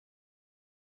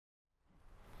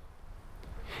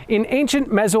In ancient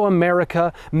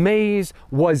Mesoamerica, maize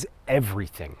was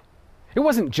everything. It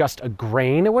wasn't just a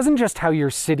grain, it wasn't just how your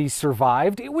city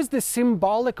survived, it was the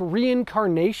symbolic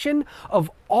reincarnation of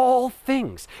all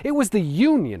things. It was the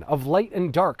union of light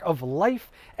and dark, of life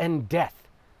and death.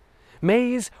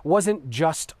 Maize wasn't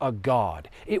just a god,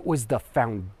 it was the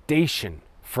foundation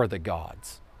for the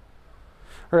gods.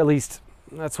 Or at least,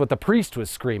 that's what the priest was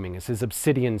screaming as his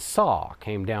obsidian saw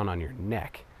came down on your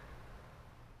neck.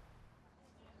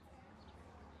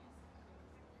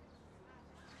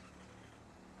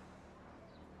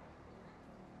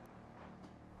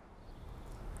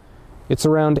 It's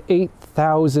around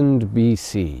 8000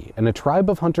 BC, and a tribe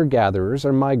of hunter-gatherers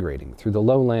are migrating through the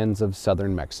lowlands of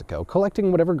southern Mexico,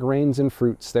 collecting whatever grains and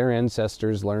fruits their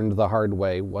ancestors learned the hard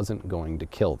way wasn't going to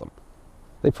kill them.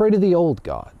 They pray to the old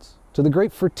gods, to the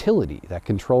great fertility that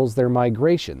controls their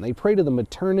migration. They pray to the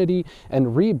maternity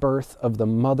and rebirth of the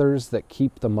mothers that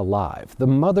keep them alive, the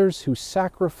mothers who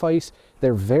sacrifice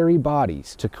their very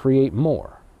bodies to create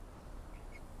more.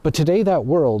 But today that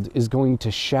world is going to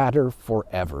shatter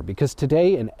forever, because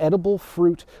today an edible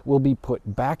fruit will be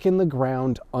put back in the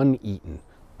ground uneaten.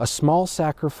 A small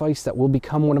sacrifice that will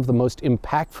become one of the most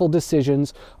impactful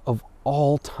decisions of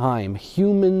all time.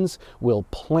 Humans will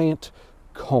plant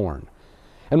corn.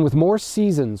 And with more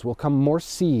seasons will come more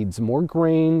seeds, more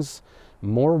grains,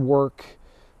 more work,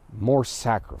 more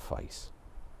sacrifice.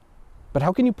 But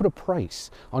how can you put a price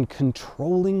on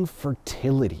controlling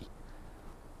fertility?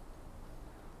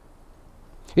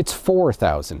 It's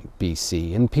 4000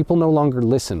 BC, and people no longer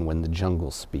listen when the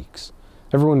jungle speaks.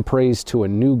 Everyone prays to a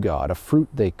new god, a fruit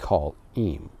they call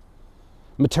Im.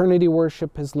 Maternity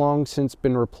worship has long since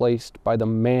been replaced by the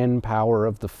manpower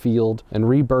of the field, and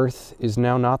rebirth is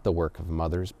now not the work of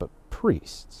mothers, but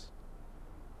priests.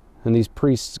 And these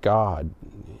priests' god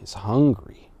is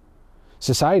hungry.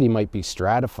 Society might be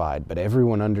stratified, but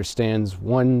everyone understands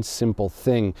one simple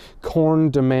thing.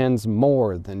 Corn demands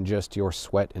more than just your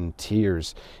sweat and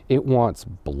tears. It wants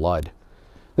blood.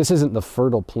 This isn't the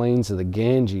fertile plains of the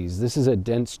Ganges. This is a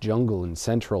dense jungle in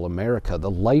Central America.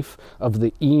 The life of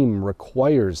the Im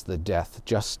requires the death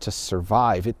just to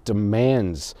survive. It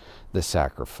demands the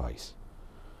sacrifice.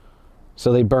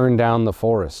 So they burn down the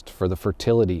forest for the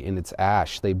fertility in its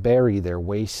ash. They bury their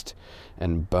waste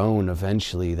and bone.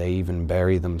 Eventually, they even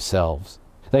bury themselves.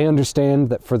 They understand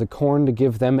that for the corn to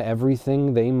give them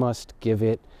everything, they must give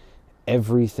it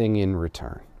everything in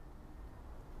return.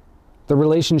 The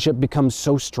relationship becomes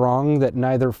so strong that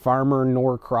neither farmer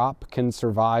nor crop can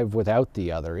survive without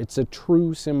the other. It's a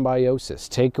true symbiosis.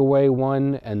 Take away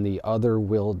one and the other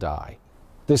will die.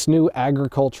 This new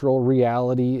agricultural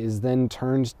reality is then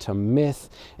turned to myth,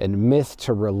 and myth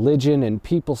to religion, and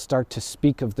people start to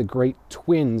speak of the great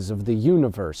twins of the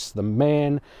universe, the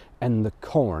man and the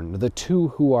corn, the two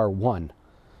who are one.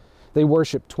 They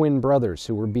worship twin brothers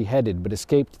who were beheaded but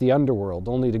escaped the underworld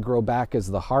only to grow back as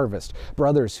the harvest,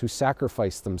 brothers who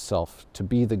sacrificed themselves to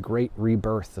be the great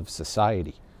rebirth of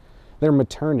society. Their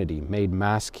maternity made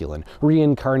masculine,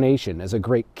 reincarnation as a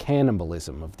great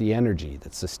cannibalism of the energy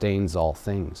that sustains all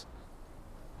things.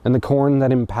 And the corn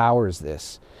that empowers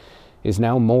this is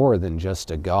now more than just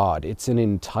a god, it's an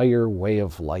entire way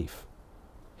of life.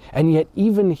 And yet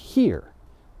even here,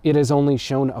 it has only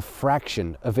shown a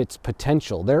fraction of its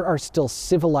potential. There are still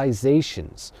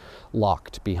civilizations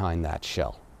locked behind that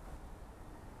shell.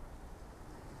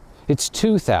 It's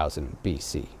 2000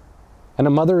 BC. And a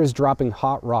mother is dropping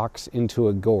hot rocks into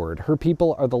a gourd. Her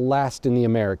people are the last in the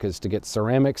Americas to get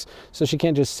ceramics, so she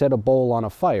can't just set a bowl on a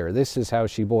fire. This is how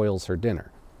she boils her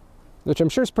dinner. Which I'm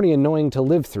sure is pretty annoying to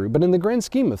live through, but in the grand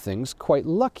scheme of things, quite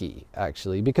lucky,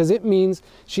 actually, because it means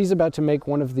she's about to make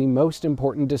one of the most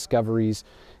important discoveries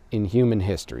in human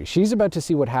history. She's about to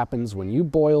see what happens when you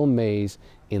boil maize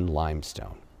in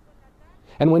limestone.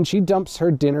 And when she dumps her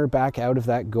dinner back out of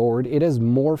that gourd, it has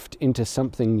morphed into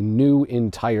something new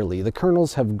entirely. The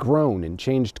kernels have grown and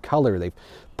changed color. They've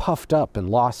puffed up and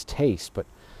lost taste, but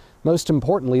most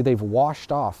importantly, they've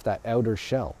washed off that outer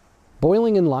shell.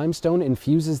 Boiling in limestone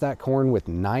infuses that corn with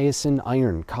niacin,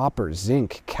 iron, copper,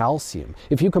 zinc, calcium.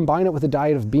 If you combine it with a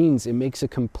diet of beans, it makes a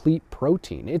complete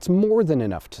protein. It's more than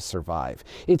enough to survive.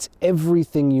 It's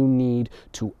everything you need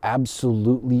to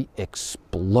absolutely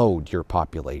explode your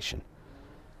population.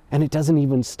 And it doesn't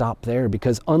even stop there,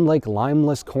 because unlike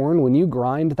limeless corn, when you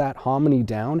grind that hominy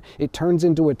down, it turns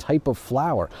into a type of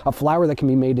flour, a flour that can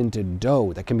be made into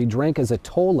dough, that can be drank as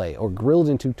atole or grilled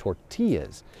into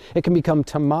tortillas. It can become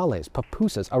tamales,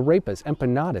 pupusas, arepas,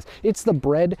 empanadas. It's the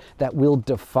bread that will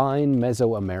define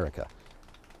Mesoamerica.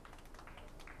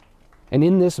 And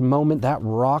in this moment, that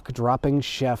rock-dropping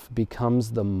chef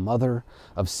becomes the mother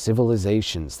of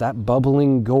civilizations. That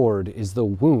bubbling gourd is the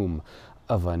womb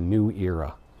of a new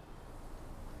era.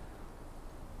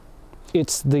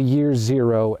 It's the year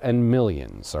zero, and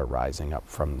millions are rising up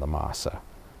from the masa.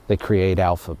 They create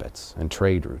alphabets and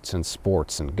trade routes and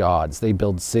sports and gods. They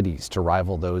build cities to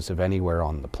rival those of anywhere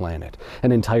on the planet.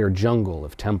 An entire jungle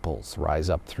of temples rise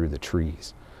up through the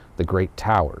trees, the great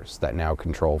towers that now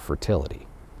control fertility.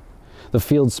 The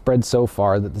fields spread so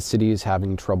far that the city is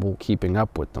having trouble keeping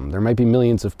up with them. There might be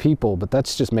millions of people, but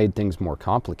that's just made things more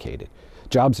complicated.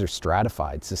 Jobs are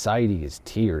stratified, society is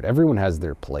tiered, everyone has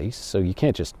their place, so you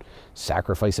can't just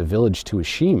sacrifice a village to a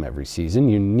sheem every season.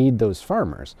 You need those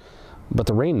farmers. But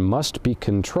the rain must be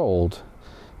controlled,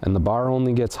 and the bar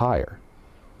only gets higher.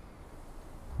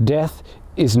 Death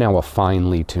is now a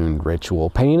finely tuned ritual.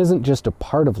 Pain isn't just a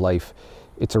part of life,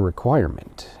 it's a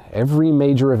requirement. Every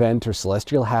major event or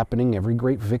celestial happening, every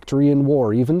great victory in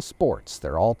war, even sports,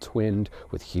 they're all twinned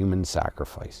with human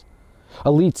sacrifice.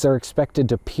 Elites are expected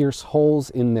to pierce holes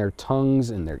in their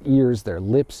tongues, in their ears, their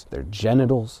lips, their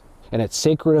genitals, and at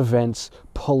sacred events,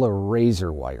 pull a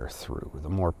razor wire through. The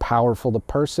more powerful the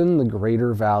person, the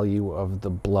greater value of the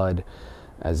blood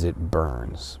as it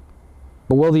burns.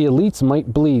 But while the elites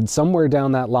might bleed, somewhere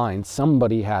down that line,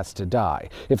 somebody has to die.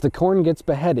 If the corn gets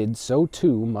beheaded, so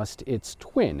too must its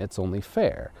twin. It's only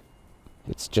fair.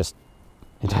 It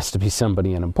has to be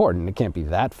somebody unimportant. It can't be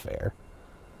that fair.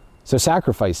 So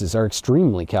sacrifices are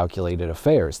extremely calculated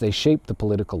affairs. They shape the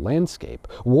political landscape.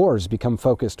 Wars become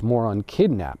focused more on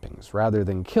kidnappings rather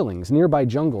than killings. Nearby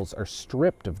jungles are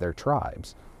stripped of their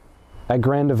tribes. At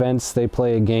grand events, they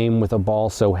play a game with a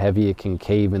ball so heavy it can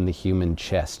cave in the human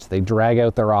chest. They drag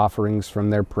out their offerings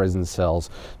from their prison cells,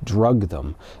 drug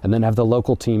them, and then have the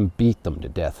local team beat them to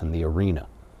death in the arena.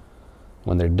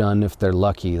 When they're done, if they're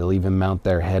lucky, they'll even mount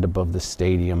their head above the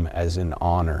stadium as an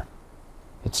honor.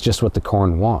 It's just what the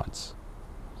corn wants.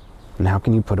 And how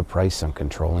can you put a price on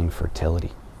controlling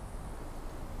fertility?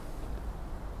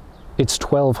 It's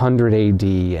 1200 AD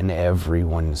and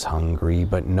everyone's hungry,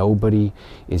 but nobody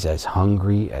is as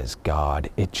hungry as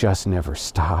God. It just never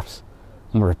stops.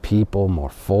 More people, more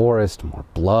forest, more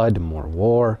blood, more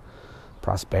war.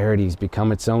 Prosperity's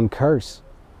become its own curse.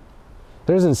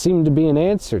 There doesn't seem to be an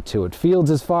answer to it. Fields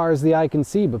as far as the eye can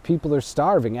see, but people are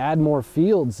starving. Add more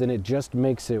fields and it just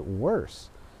makes it worse.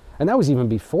 And that was even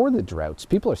before the droughts.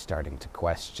 People are starting to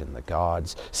question the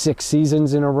gods. 6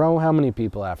 seasons in a row, how many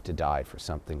people have to die for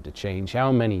something to change?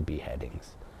 How many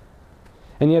beheadings?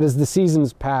 And yet as the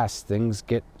seasons pass, things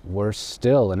get worse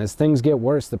still. And as things get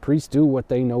worse, the priests do what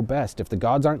they know best. If the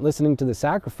gods aren't listening to the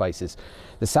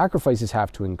sacrifices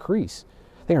have to increase.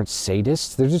 They aren't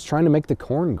sadists, they're just trying to make the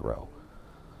corn grow.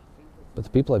 But the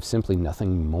people have simply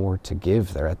nothing more to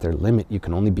give. They're at their limit. You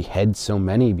can only behead so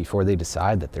many before they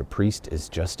decide that their priest is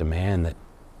just a man, that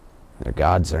their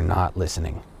gods are not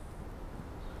listening.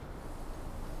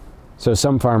 So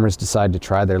some farmers decide to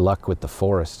try their luck with the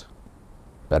forest.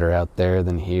 Better out there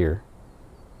than here.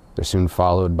 They're soon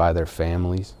followed by their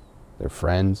families, their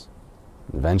friends,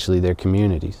 and eventually their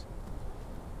communities.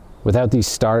 Without these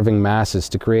starving masses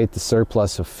to create the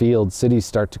surplus of fields, cities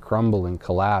start to crumble and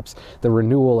collapse. The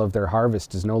renewal of their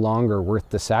harvest is no longer worth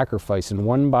the sacrifice, and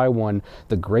one by one,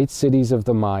 the great cities of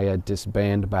the Maya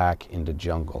disband back into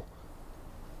jungle.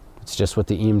 It's just what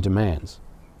the Eem demands,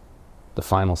 the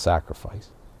final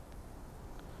sacrifice.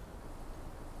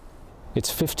 It's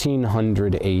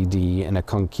 1500 AD, and a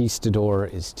conquistador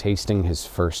is tasting his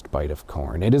first bite of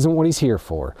corn. It isn't what he's here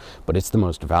for, but it's the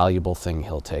most valuable thing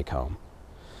he'll take home.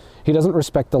 He doesn't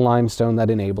respect the limestone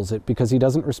that enables it because he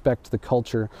doesn't respect the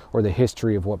culture or the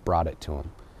history of what brought it to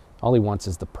him. All he wants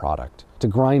is the product, to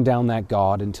grind down that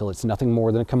god until it's nothing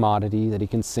more than a commodity that he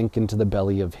can sink into the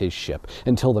belly of his ship,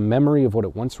 until the memory of what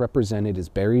it once represented is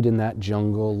buried in that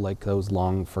jungle like those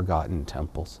long-forgotten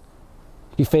temples.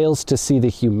 He fails to see the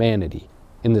humanity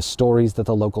in the stories that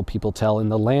the local people tell, in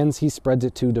the lands he spreads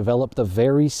it to develop the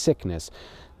very sickness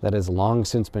that has long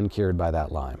since been cured by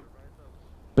that lime.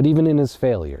 But even in his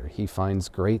failure, he finds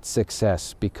great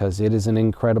success because it is an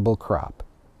incredible crop,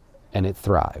 and it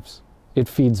thrives. It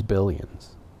feeds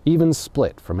billions. Even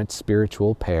split from its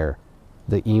spiritual pair,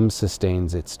 the Eem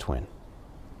sustains its twin.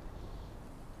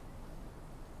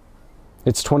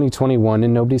 It's 2021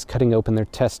 and nobody's cutting open their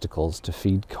testicles to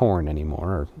feed corn anymore,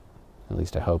 or at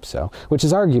least I hope so, which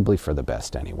is arguably for the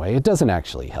best anyway. It doesn't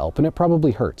actually help, and it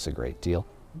probably hurts a great deal.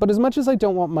 But as much as I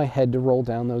don't want my head to roll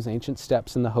down those ancient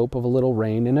steps in the hope of a little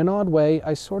rain, in an odd way,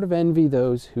 I sort of envy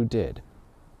those who did.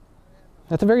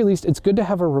 At the very least, it's good to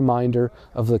have a reminder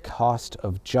of the cost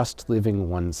of just living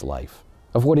one's life.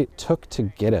 of what it took to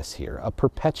get us here, a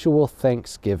perpetual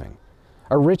thanksgiving,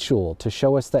 a ritual to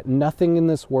show us that nothing in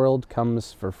this world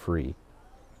comes for free,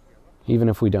 even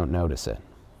if we don't notice it.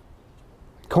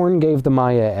 Corn gave the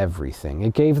Maya everything.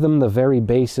 It gave them the very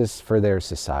basis for their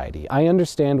society. I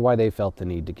understand why they felt the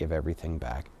need to give everything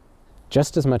back,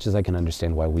 just as much as I can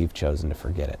understand why we've chosen to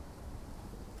forget it.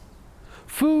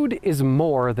 Food is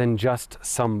more than just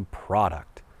some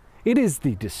product. It is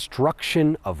the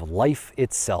destruction of life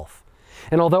itself.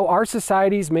 And although our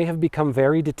societies may have become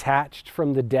very detached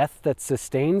from the death that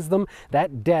sustains them,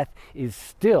 that death is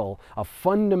still a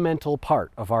fundamental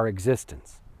part of our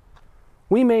existence.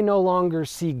 We may no longer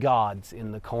see gods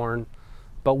in the corn,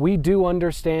 but we do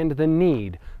understand the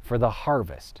need for the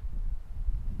harvest.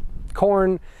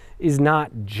 Corn is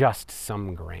not just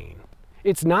some grain.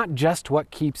 It's not just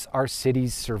what keeps our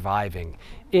cities surviving.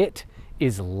 It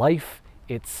is life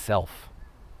itself.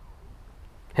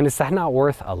 And is that not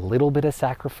worth a little bit of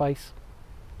sacrifice?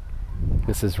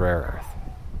 This is Rare Earth.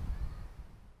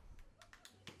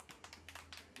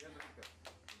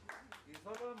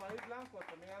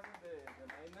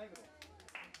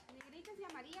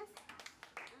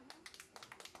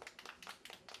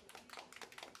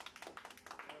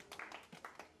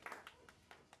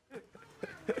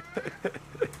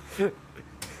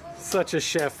 Such a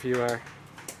chef you are.